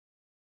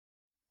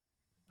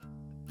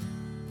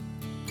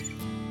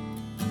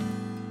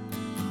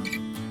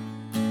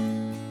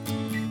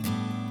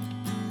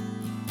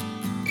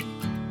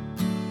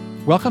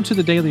Welcome to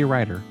the Daily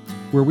Writer,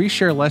 where we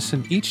share a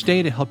lesson each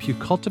day to help you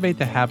cultivate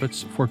the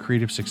habits for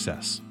creative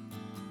success.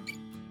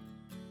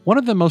 One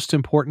of the most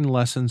important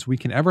lessons we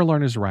can ever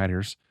learn as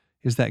writers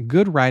is that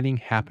good writing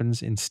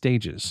happens in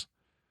stages.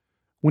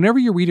 Whenever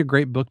you read a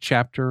great book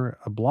chapter,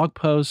 a blog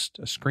post,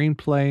 a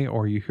screenplay,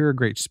 or you hear a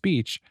great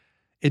speech,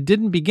 it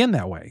didn't begin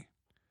that way.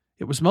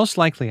 It was most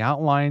likely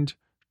outlined,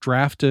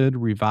 drafted,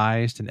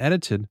 revised, and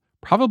edited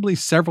probably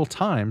several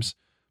times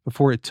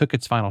before it took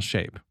its final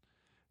shape.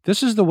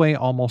 This is the way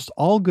almost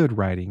all good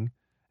writing,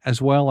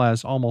 as well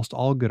as almost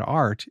all good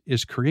art,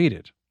 is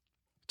created.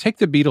 Take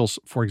the Beatles,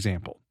 for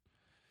example.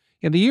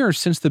 In the years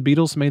since the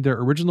Beatles made their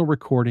original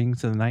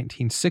recordings in the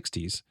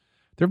 1960s,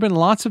 there have been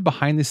lots of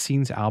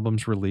behind-the-scenes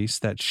albums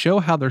released that show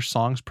how their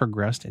songs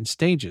progressed in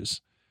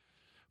stages.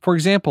 For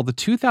example, the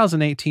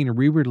 2018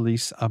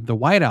 re-release of the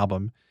White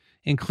Album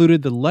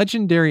included the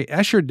legendary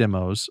Esher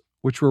demos,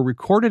 which were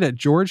recorded at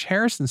George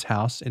Harrison's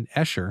house in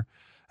Esher,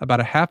 about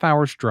a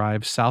half-hour's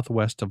drive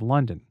southwest of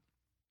London.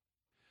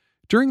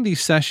 During these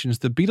sessions,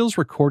 the Beatles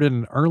recorded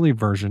an early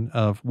version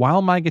of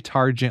While My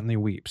Guitar Gently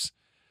Weeps.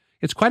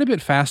 It's quite a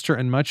bit faster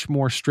and much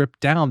more stripped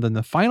down than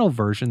the final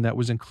version that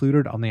was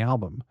included on the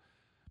album.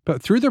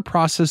 But through the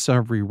process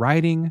of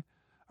rewriting,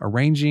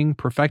 arranging,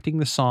 perfecting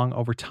the song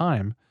over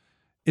time,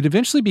 it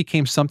eventually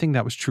became something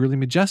that was truly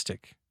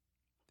majestic.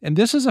 And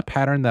this is a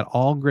pattern that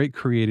all great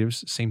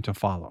creatives seem to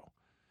follow.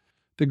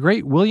 The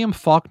great William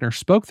Faulkner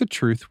spoke the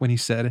truth when he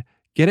said,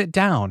 "Get it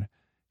down.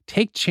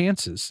 Take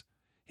chances.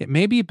 It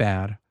may be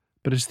bad,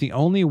 but it's the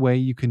only way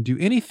you can do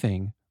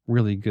anything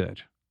really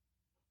good."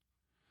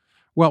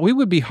 Well, we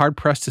would be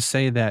hard-pressed to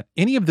say that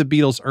any of the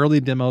Beatles' early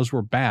demos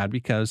were bad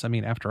because,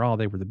 after all,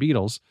 they were the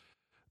Beatles,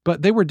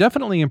 but they were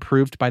definitely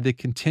improved by the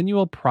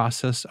continual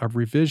process of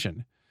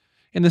revision.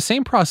 And the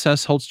same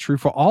process holds true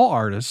for all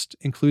artists,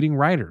 including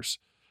writers.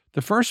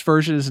 The first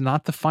version is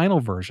not the final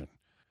version.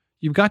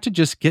 You've got to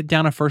just get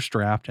down a first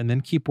draft and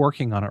then keep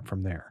working on it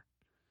from there.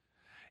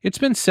 It's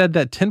been said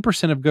that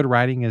 10% of good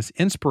writing is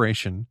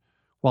inspiration,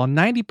 while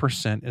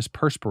 90% is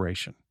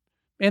perspiration.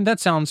 And that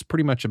sounds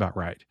pretty much about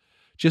right.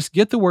 Just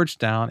get the words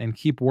down and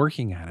keep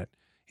working at it,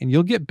 and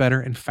you'll get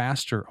better and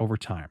faster over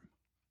time.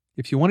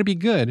 If you want to be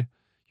good,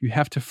 you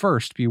have to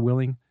first be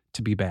willing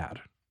to be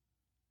bad.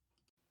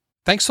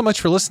 Thanks so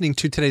much for listening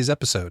to today's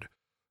episode.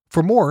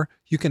 For more,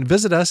 you can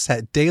visit us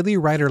at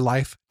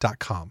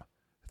dailywriterlife.com.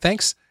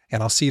 Thanks,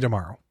 and I'll see you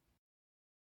tomorrow.